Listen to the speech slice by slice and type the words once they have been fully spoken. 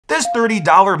This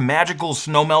 $30 magical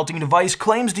snow melting device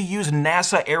claims to use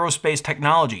NASA aerospace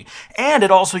technology, and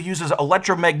it also uses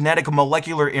electromagnetic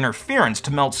molecular interference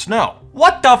to melt snow.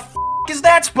 What the f is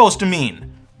that supposed to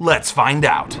mean? Let's find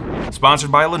out.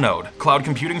 Sponsored by Linode, cloud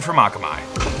computing from Akamai.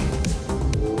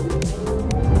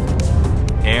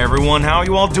 Hey everyone, how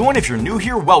you all doing? If you're new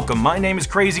here, welcome. My name is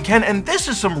Krazy Ken, and this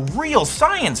is some real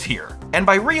science here. And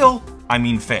by real, I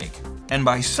mean fake. And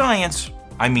by science,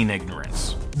 I mean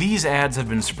ignorance. These ads have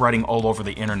been spreading all over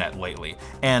the internet lately,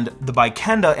 and the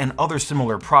Bikenda and other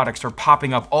similar products are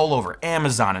popping up all over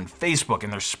Amazon and Facebook,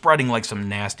 and they're spreading like some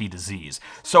nasty disease.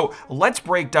 So let's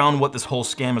break down what this whole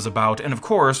scam is about, and of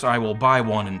course, I will buy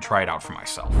one and try it out for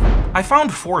myself. I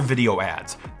found 4 video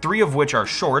ads, 3 of which are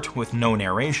short with no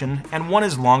narration, and 1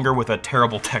 is longer with a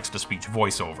terrible text-to-speech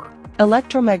voiceover.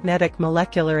 Electromagnetic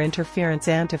molecular interference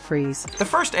antifreeze. The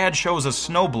first ad shows a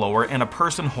snowblower and a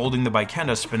person holding the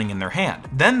Bikenda spinning in their hand.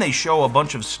 Then they show a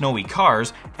bunch of snowy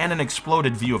cars and an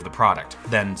exploded view of the product.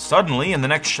 Then suddenly, in the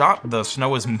next shot, the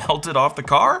snow is melted off the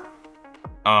car?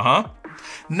 Uh-huh.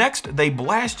 Next, they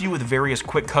blast you with various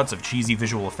quick cuts of cheesy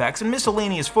visual effects and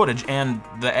miscellaneous footage, and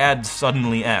the ad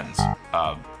suddenly ends.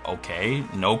 Okay,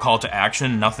 no call to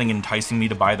action, nothing enticing me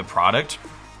to buy the product.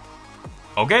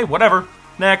 Okay, whatever.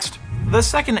 Next. The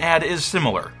second ad is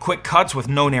similar, quick cuts with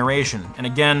no narration, and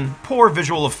again, poor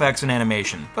visual effects and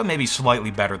animation, but maybe slightly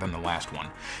better than the last one.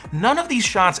 None of these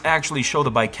shots actually show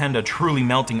the Bikenda truly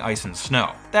melting ice and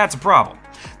snow. That's a problem.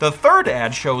 The third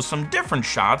ad shows some different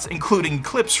shots, including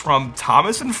clips from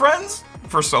Thomas and Friends,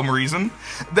 for some reason.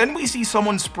 Then we see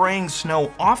someone spraying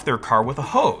snow off their car with a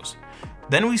hose.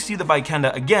 Then we see the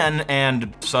Bikenda again,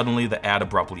 and suddenly the ad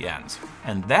abruptly ends.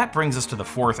 And that brings us to the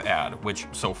 4th ad, which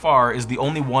so far is the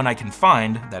only one I can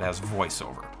find that has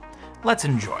voiceover. Let's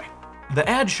enjoy. The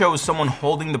ad shows someone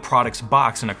holding the product's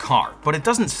box in a car, but it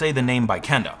doesn't say the name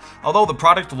Bikenda, although the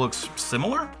product looks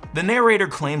similar. The narrator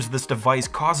claims this device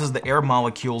causes the air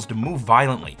molecules to move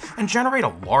violently and generate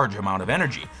a large amount of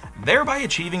energy, thereby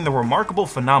achieving the remarkable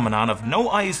phenomenon of no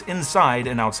ice inside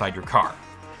and outside your car.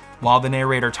 While the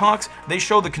narrator talks, they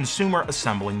show the consumer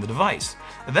assembling the device.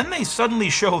 Then they suddenly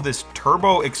show this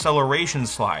turbo acceleration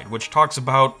slide, which talks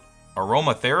about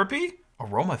aromatherapy?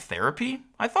 Aromatherapy?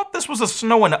 I thought this was a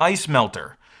snow and ice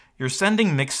melter. You're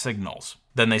sending mixed signals.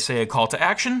 Then they say a call to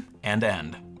action and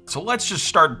end. So let's just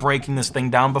start breaking this thing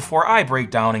down before I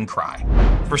break down and cry.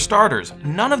 For starters,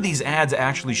 none of these ads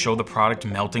actually show the product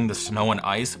melting the snow and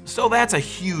ice, so that's a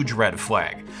huge red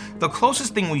flag. The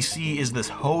closest thing we see is this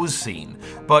hose scene,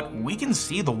 but we can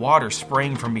see the water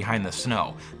spraying from behind the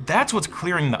snow. That's what's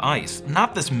clearing the ice,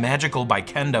 not this magical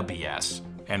Bikenda BS.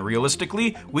 And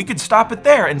realistically, we could stop it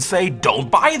there and say,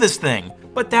 don't buy this thing,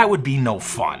 but that would be no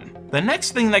fun. The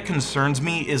next thing that concerns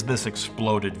me is this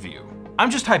exploded view. I'm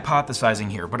just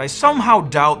hypothesizing here, but I somehow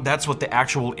doubt that's what the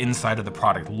actual inside of the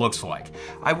product looks like.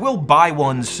 I will buy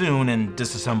one soon and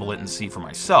disassemble it and see for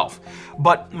myself.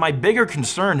 But my bigger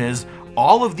concern is,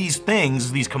 all of these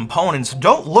things, these components,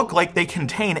 don't look like they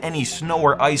contain any snow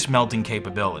or ice melting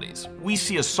capabilities. We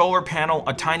see a solar panel,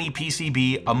 a tiny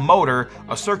PCB, a motor,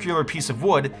 a circular piece of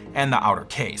wood, and the outer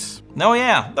case. Oh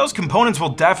yeah, those components will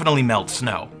definitely melt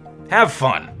snow. Have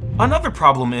fun. Another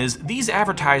problem is, these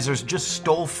advertisers just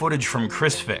stole footage from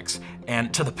Chrisfix,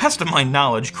 and to the best of my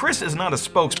knowledge, Chris is not a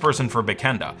spokesperson for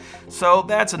Bikenda, so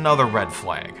that's another red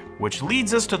flag. Which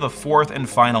leads us to the 4th and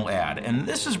final ad, and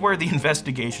this is where the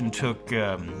investigation took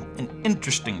an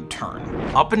interesting turn.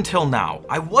 Up until now,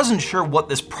 I wasn't sure what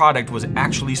this product was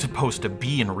actually supposed to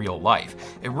be in real life.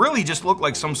 It really just looked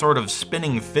like some sort of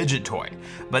spinning fidget toy.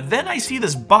 But then I see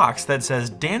this box that says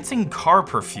dancing car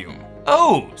perfume.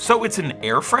 Oh, so it's an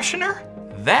air freshener?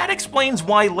 That explains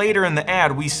why later in the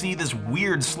ad we see this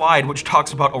weird slide which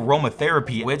talks about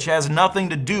aromatherapy, which has nothing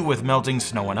to do with melting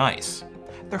snow and ice.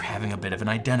 They're having a bit of an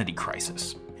identity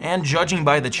crisis. And judging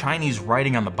by the Chinese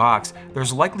writing on the box,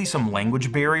 there's likely some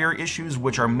language barrier issues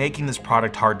which are making this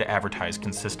product hard to advertise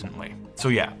consistently. So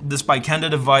yeah, this Bikenda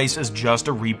device is just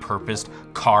a repurposed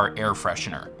car air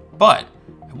freshener. But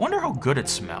I wonder how good it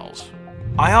smells.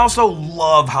 I also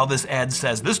love how this ad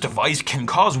says this device can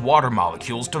cause water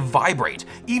molecules to vibrate,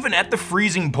 even at the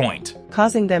freezing point.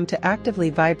 Causing them to actively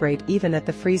vibrate even at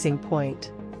the freezing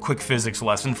point. Quick physics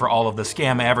lesson for all of the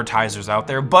scam advertisers out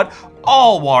there, but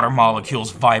all water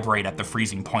molecules vibrate at the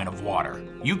freezing point of water.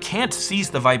 You can't cease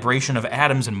the vibration of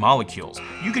atoms and molecules.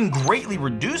 You can greatly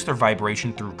reduce their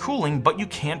vibration through cooling, but you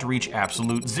can't reach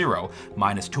absolute zero,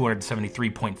 minus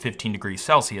 273.15 degrees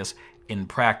Celsius, in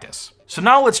practice. So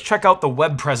now let's check out the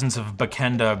web presence of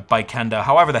Bikenda,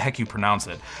 however the heck you pronounce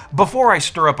it, before I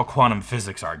stir up a quantum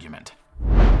physics argument.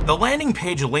 The landing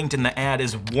page linked in the ad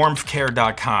is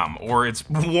warmthcare.com, or it's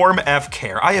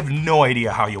warmfcare. I have no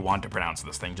idea how you want to pronounce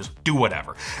this thing, just do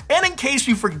whatever. And in case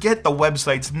you forget the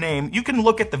website's name, you can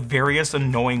look at the various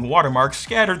annoying watermarks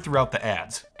scattered throughout the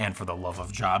ads. And for the love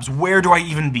of jobs, where do I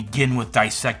even begin with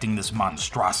dissecting this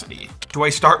monstrosity? Do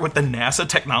I start with the NASA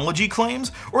technology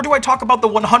claims, or do I talk about the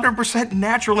 100%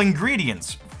 natural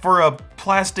ingredients for a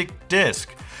plastic disc?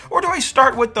 Or do I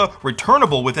start with the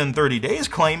returnable within 30 days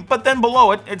claim, but then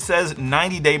below it, it says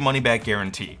 90-day money-back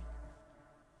guarantee?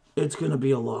 It's gonna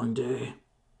be a long day.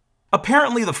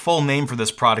 Apparently the full name for this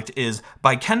product is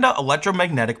Bikenda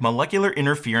Electromagnetic Molecular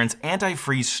Interference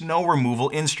Anti-Freeze Snow Removal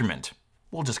Instrument.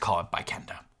 We'll just call it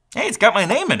Bikenda. Hey, it's got my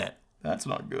name in it. That's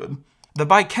not good. The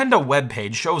Bikenda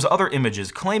webpage shows other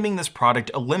images claiming this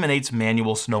product eliminates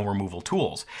manual snow removal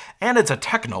tools, and it's a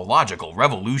technological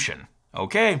revolution.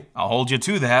 Okay, I'll hold you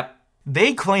to that.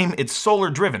 They claim it's solar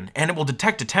driven and it will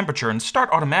detect a temperature and start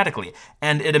automatically,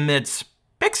 and it emits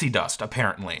pixie dust,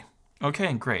 apparently.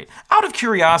 Okay, great. Out of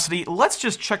curiosity, let's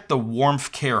just check the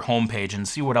Warmth Care homepage and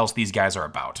see what else these guys are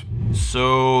about.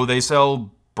 So they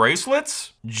sell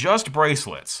bracelets? Just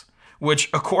bracelets, which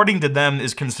according to them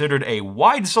is considered a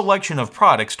wide selection of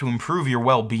products to improve your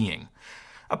well-being.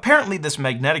 Apparently this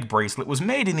magnetic bracelet was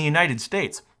made in the United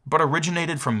States, but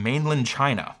originated from mainland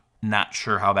China. Not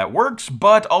sure how that works,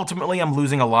 but ultimately I'm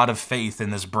losing a lot of faith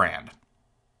in this brand.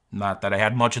 Not that I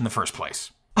had much in the first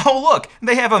place. Oh look,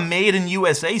 they have a Made in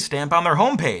USA stamp on their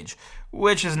homepage,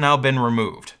 which has now been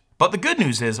removed. But the good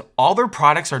news is, all their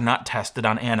products are not tested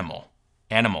on animal.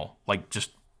 Animal, like just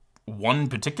one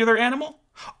particular animal?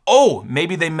 Oh,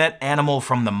 maybe they meant animal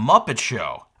from the Muppet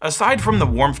Show. Aside from the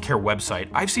Warmth Care website,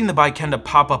 I've seen the Bikenda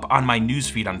pop up on my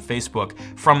newsfeed on Facebook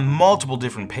from multiple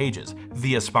different pages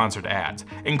via sponsored ads,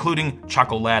 including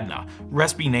Chocoladna,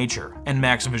 Respi Nature, and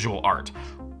Max Visual Art.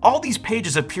 All these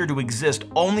pages appear to exist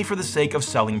only for the sake of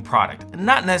selling product,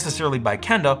 not necessarily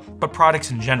Bikenda, but products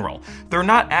in general. They're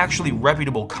not actually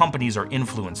reputable companies or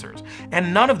influencers,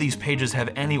 and none of these pages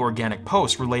have any organic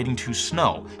posts relating to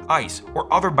snow, ice,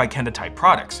 or other Bikenda type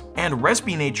products. And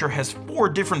Respi Nature has 4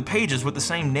 different pages with the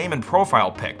same name and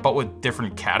profile pic, but with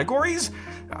different categories?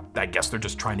 I guess they're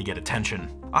just trying to get attention.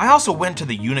 I also went to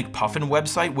the Unique Puffin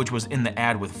website, which was in the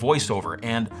ad with voiceover,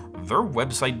 and their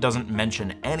website doesn't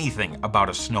mention anything about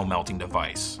a snow melting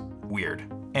device. Weird.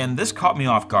 And this caught me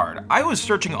off guard. I was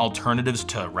searching alternatives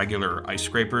to regular ice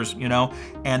scrapers, you know,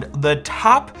 and the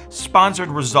top sponsored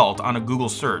result on a Google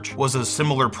search was a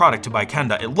similar product to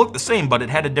Bikenda. It looked the same, but it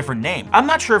had a different name. I'm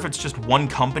not sure if it's just one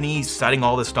company setting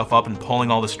all this stuff up and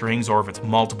pulling all the strings, or if it's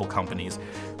multiple companies.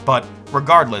 But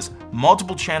regardless,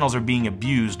 multiple channels are being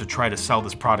abused to try to sell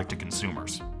this product to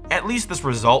consumers. At least this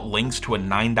result links to a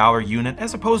 $9 unit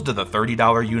as opposed to the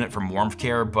 $30 unit from Warmth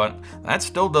Care, but that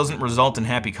still doesn't result in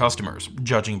happy customers,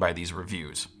 judging by these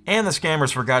reviews. And the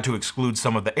scammers forgot to exclude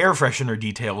some of the air freshener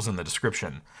details in the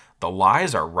description. The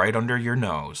lies are right under your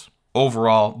nose.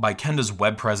 Overall, Bikenda's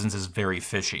web presence is very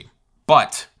fishy.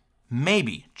 But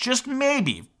maybe, just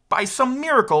maybe, by some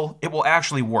miracle, it will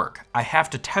actually work. I have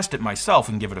to test it myself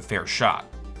and give it a fair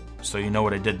shot. So you know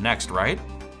what I did next, right?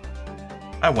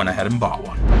 I went ahead and bought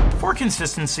one. For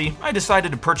consistency, I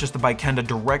decided to purchase the Bikenda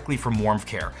directly from Warmth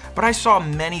Care, but I saw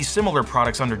many similar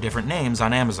products under different names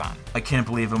on Amazon. I can't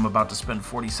believe I'm about to spend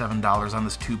 $47 on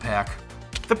this 2-pack.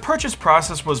 The purchase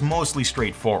process was mostly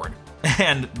straightforward,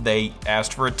 and they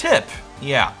asked for a tip.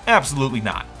 Yeah, absolutely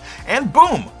not. And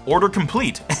boom, order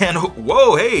complete. And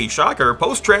whoa, hey, shocker,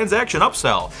 post-transaction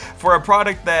upsell for a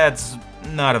product that's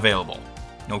not available.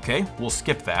 Okay, we'll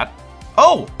skip that.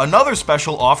 Oh, another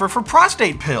special offer for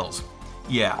prostate pills.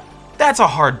 Yeah, that's a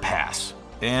hard pass.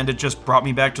 And it just brought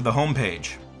me back to the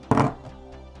homepage.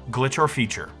 Glitch or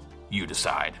feature, you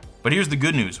decide. But here's the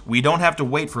good news, we don't have to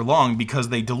wait for long because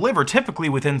they deliver typically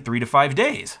within 3 to 5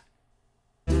 days.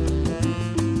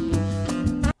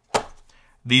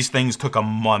 These things took a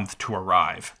month to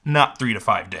arrive, not 3 to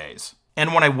 5 days.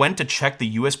 And when I went to check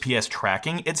the USPS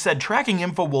tracking, it said tracking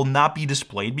info will not be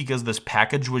displayed because this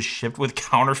package was shipped with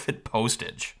counterfeit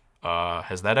postage.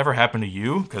 Has that ever happened to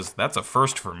you? Because that's a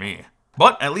first for me.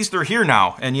 But at least they're here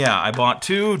now, and yeah, I bought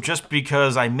 2 just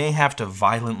because I may have to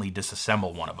violently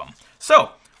disassemble one of them.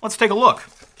 So, let's take a look.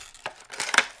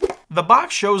 The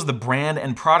box shows the brand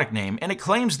and product name, and it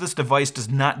claims this device does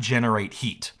not generate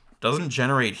heat. Doesn't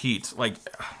generate heat, like,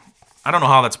 I don't know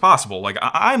how that's possible. Like,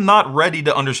 I'm not ready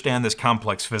to understand this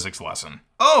complex physics lesson.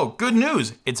 Oh, good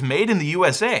news, it's made in the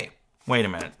USA. Wait a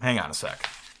minute, hang on a sec.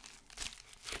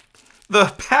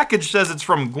 The package says it's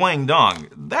from Guangdong.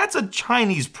 That's a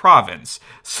Chinese province.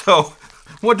 So,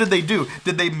 what did they do?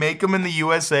 Did they make them in the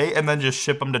USA and then just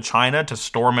ship them to China to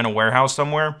store them in a warehouse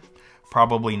somewhere?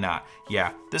 Probably not.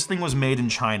 Yeah, this thing was made in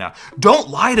China. Don't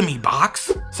lie to me,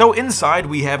 box! So inside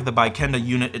we have the Bikenda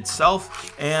unit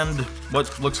itself and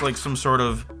what looks like some sort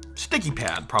of sticky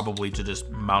pad, probably to just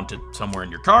mount it somewhere in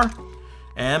your car.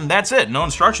 And that's it. No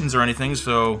instructions or anything,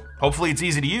 so hopefully it's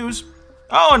easy to use.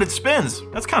 Oh, and it spins.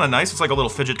 That's kind of nice. It's like a little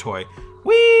fidget toy.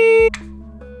 Whee!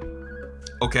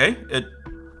 Okay, it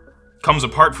comes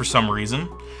apart for some reason.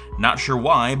 Not sure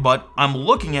why, but I'm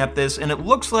looking at this and it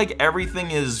looks like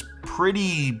everything is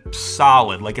pretty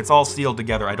solid. Like it's all sealed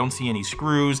together. I don't see any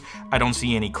screws. I don't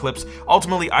see any clips.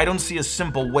 Ultimately, I don't see a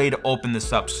simple way to open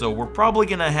this up, so we're probably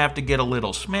gonna have to get a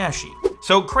little smashy.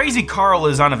 So Crazy Carl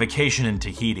is on a vacation in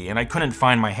Tahiti and I couldn't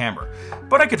find my hammer,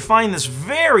 but I could find this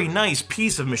very nice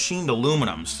piece of machined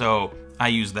aluminum, so I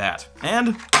used that.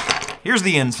 And here's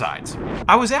the insides.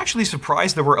 I was actually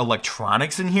surprised there were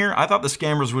electronics in here. I thought the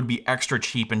scammers would be extra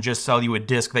cheap and just sell you a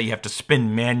disc that you have to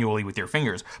spin manually with your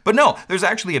fingers. But no, there's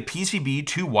actually a PCB,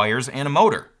 2 wires, and a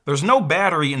motor. There's no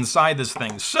battery inside this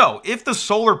thing, so if the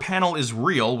solar panel is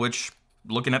real, which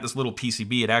looking at this little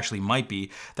PCB, it actually might be,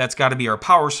 that's gotta be our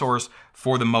power source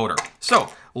for the motor. So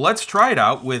let's try it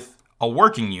out with a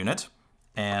working unit.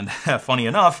 And funny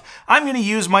enough, I'm going to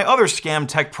use my other Scam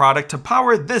Tech product to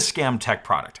power this Scam Tech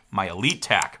product, my Elite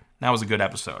Tack. That was a good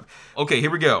episode. Okay,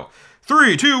 here we go.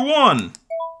 3, 2, 1.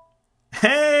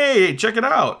 Hey, check it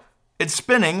out. It's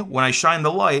spinning when I shine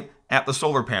the light at the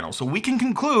solar panel. So we can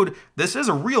conclude this is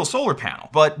a real solar panel.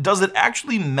 But does it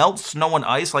actually melt snow and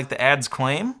ice like the ads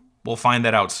claim? We'll find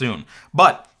that out soon.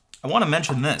 But I want to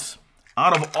mention this.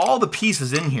 Out of all the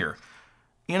pieces in here,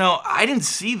 you know, I didn't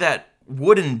see that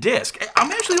wooden disc.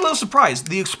 I'm actually a little surprised.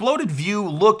 The exploded view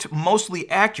looked mostly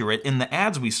accurate in the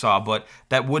ads we saw, but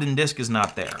that wooden disc is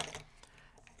not there.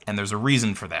 And there's a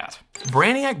reason for that.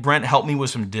 Brainiac Brent helped me with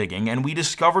some digging, and we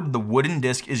discovered the wooden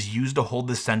disc is used to hold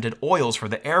the scented oils for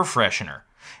the air freshener.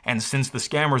 And since the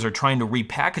scammers are trying to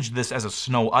repackage this as a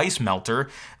snow ice melter,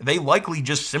 they likely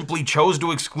just simply chose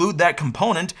to exclude that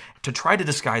component to try to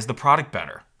disguise the product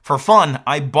better. For fun,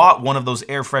 I bought one of those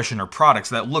air freshener products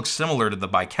that looks similar to the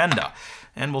Bikenda,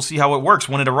 and we'll see how it works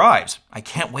when it arrives. I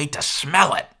can't wait to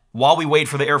smell it! While we wait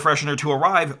for the air freshener to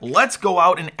arrive, let's go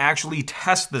out and actually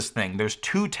test this thing. There's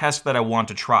 2 tests that I want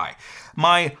to try.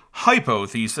 My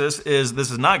hypothesis is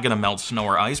this is not going to melt snow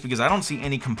or ice because I don't see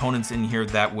any components in here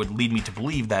that would lead me to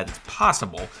believe that it's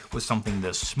possible with something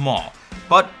this small.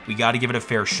 But we got to give it a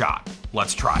fair shot.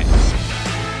 Let's try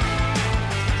it.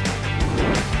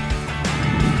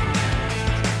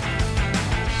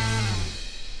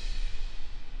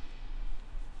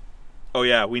 Oh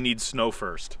yeah, we need snow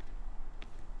first.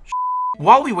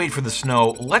 While we wait for the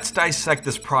snow, let's dissect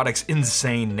this product's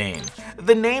insane name.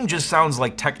 The name just sounds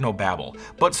like technobabble,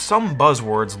 but some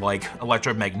buzzwords like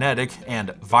electromagnetic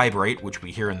and vibrate, which we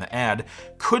hear in the ad,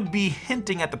 could be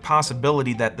hinting at the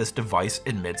possibility that this device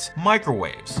emits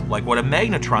microwaves, like what a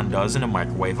magnetron does in a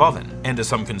microwave oven. And to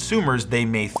some consumers, they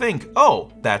may think, oh,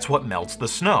 that's what melts the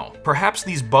snow. Perhaps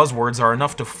these buzzwords are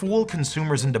enough to fool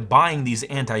consumers into buying these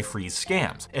antifreeze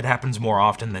scams. It happens more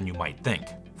often than you might think.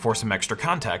 For some extra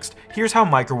context, here's how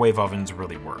microwave ovens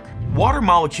really work. Water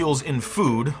molecules in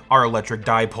food are electric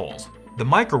dipoles. The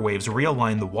microwaves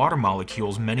realign the water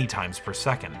molecules many times per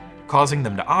second, causing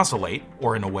them to oscillate,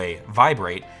 or in a way,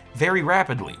 vibrate, very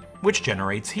rapidly, which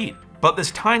generates heat. But this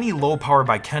tiny low-power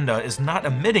Bikenda is not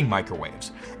emitting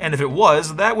microwaves, and if it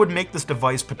was, that would make this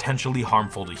device potentially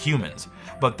harmful to humans.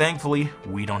 But thankfully,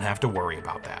 we don't have to worry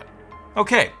about that.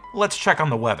 Okay, let's check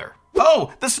on the weather.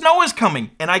 Oh, the snow is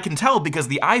coming, and I can tell because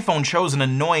the iPhone shows an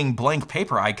annoying blank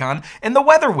paper icon in the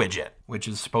weather widget, which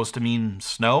is supposed to mean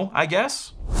snow, I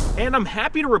guess? And I'm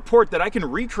happy to report that I can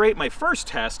recreate my first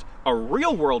test, a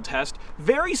real-world test,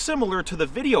 very similar to the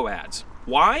video ads.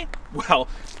 Why? Well,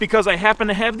 because I happen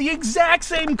to have the exact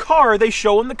same car they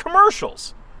show in the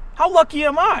commercials. How lucky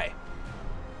am I?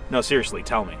 No, seriously,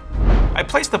 tell me. I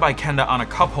placed the Bikenda on a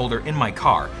cup holder in my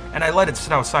car, and I let it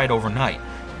sit outside overnight.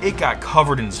 It got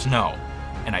covered in snow,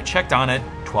 and I checked on it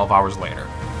 12 hours later.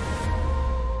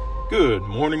 Good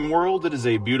morning, world. It is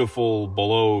a beautiful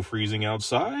below freezing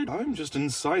outside. I'm just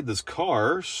inside this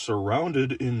car,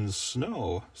 surrounded in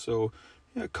snow. So,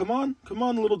 yeah, come on,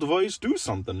 little device, do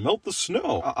something. Melt the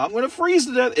snow. I'm gonna freeze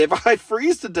to death. If I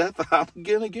freeze to death, I'm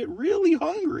gonna get really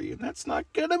hungry, and that's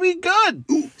not gonna be good.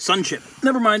 Ooh, sun chip.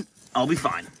 Never mind. I'll be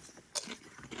fine.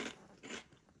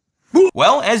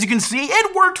 Well, as you can see,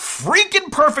 it worked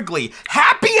freaking perfectly.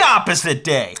 Happy opposite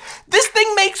day. This thing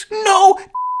makes no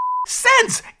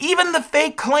sense. Even the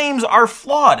fake claims are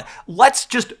flawed. Let's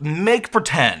just make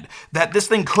pretend that this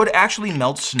thing could actually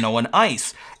melt snow and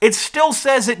ice. It still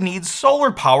says it needs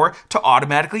solar power to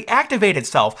automatically activate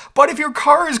itself. But if your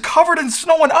car is covered in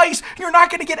snow and ice, you're not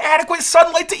going to get adequate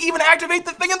sunlight to even activate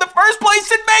the thing in the first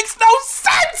place. It makes no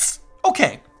sense!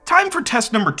 Okay, time for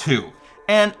test number 2.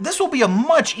 And this will be a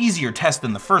much easier test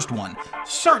than the first one.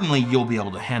 Certainly you'll be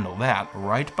able to handle that,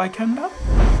 right, Bikenda?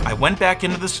 I went back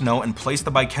into the snow and placed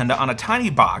the Bikenda on a tiny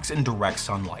box in direct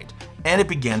sunlight, and it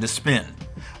began to spin.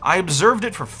 I observed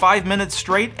it for 5 minutes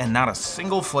straight, and not a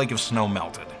single flake of snow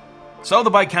melted. So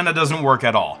the Bikenda doesn't work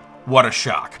at all. What a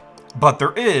shock. But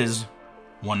there is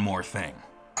one more thing.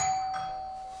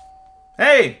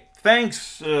 Hey,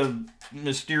 thanks,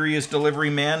 mysterious delivery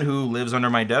man who lives under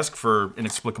my desk for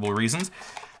inexplicable reasons.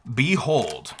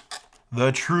 Behold,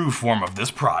 the true form of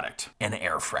this product, an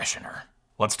air freshener.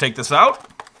 Let's take this out.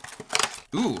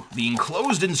 Ooh, the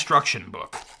enclosed instruction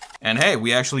book. And hey,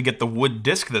 we actually get the wood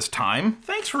disc this time.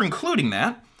 Thanks for including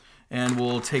that. And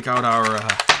we'll take out our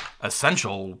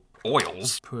essential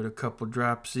oils. Put a couple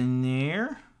drops in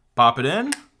there. Pop it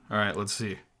in. All right, let's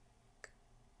see.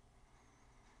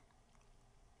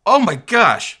 Oh my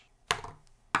gosh.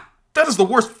 That is the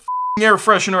worst air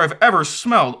freshener I've ever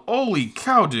smelled. Holy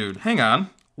cow, dude. Hang on.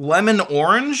 Lemon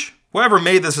orange? Whoever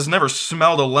made this has never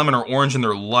smelled a lemon or orange in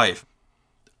their life.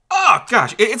 Oh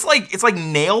gosh, it's like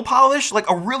nail polish, like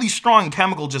a really strong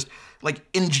chemical just like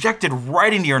injected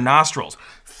right into your nostrils.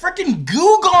 Frickin'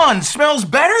 Goo Gone smells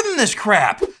better than this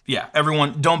crap. Yeah,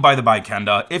 everyone, don't buy the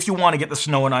Bikenda. If you want to get the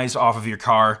snow and ice off of your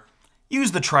car,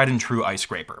 use the tried and true ice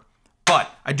scraper. But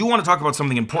I do want to talk about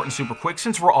something important super quick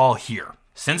since we're all here.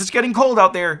 Since it's getting cold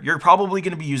out there, you're probably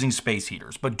going to be using space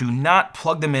heaters, but do not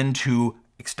plug them into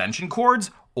extension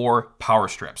cords or power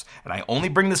strips. And I only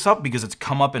bring this up because it's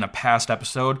come up in a past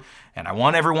episode, and I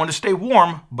want everyone to stay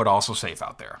warm, but also safe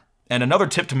out there. And another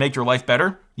tip to make your life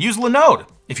better, use Linode.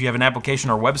 If you have an application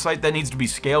or website that needs to be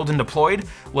scaled and deployed,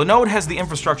 Linode has the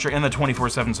infrastructure and the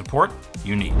 24/7 support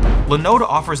you need. Linode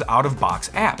offers out-of-box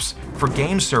apps for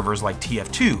game servers like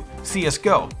TF2,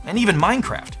 CSGO, and even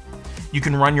Minecraft. You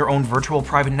can run your own virtual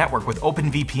private network with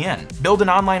OpenVPN, build an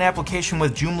online application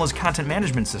with Joomla's content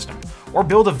management system, or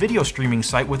build a video streaming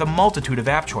site with a multitude of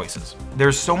app choices.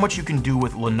 There's so much you can do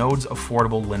with Linode's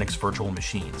affordable Linux virtual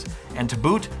machines. And to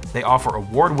boot, they offer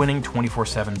award-winning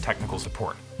 24/7 technical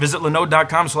support. Visit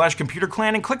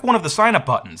linode.com/computerclan and click one of the sign-up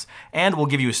buttons, and we'll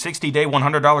give you a 60-day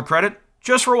 $100 credit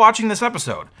just for watching this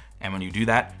episode. And when you do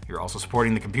that, you're also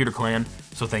supporting the Computer Clan,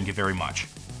 so thank you very much.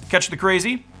 Catch the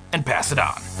Krazy and pass it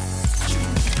on.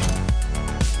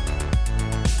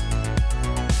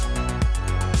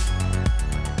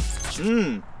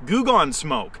 Goo Gone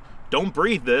smoke. Don't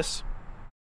breathe this.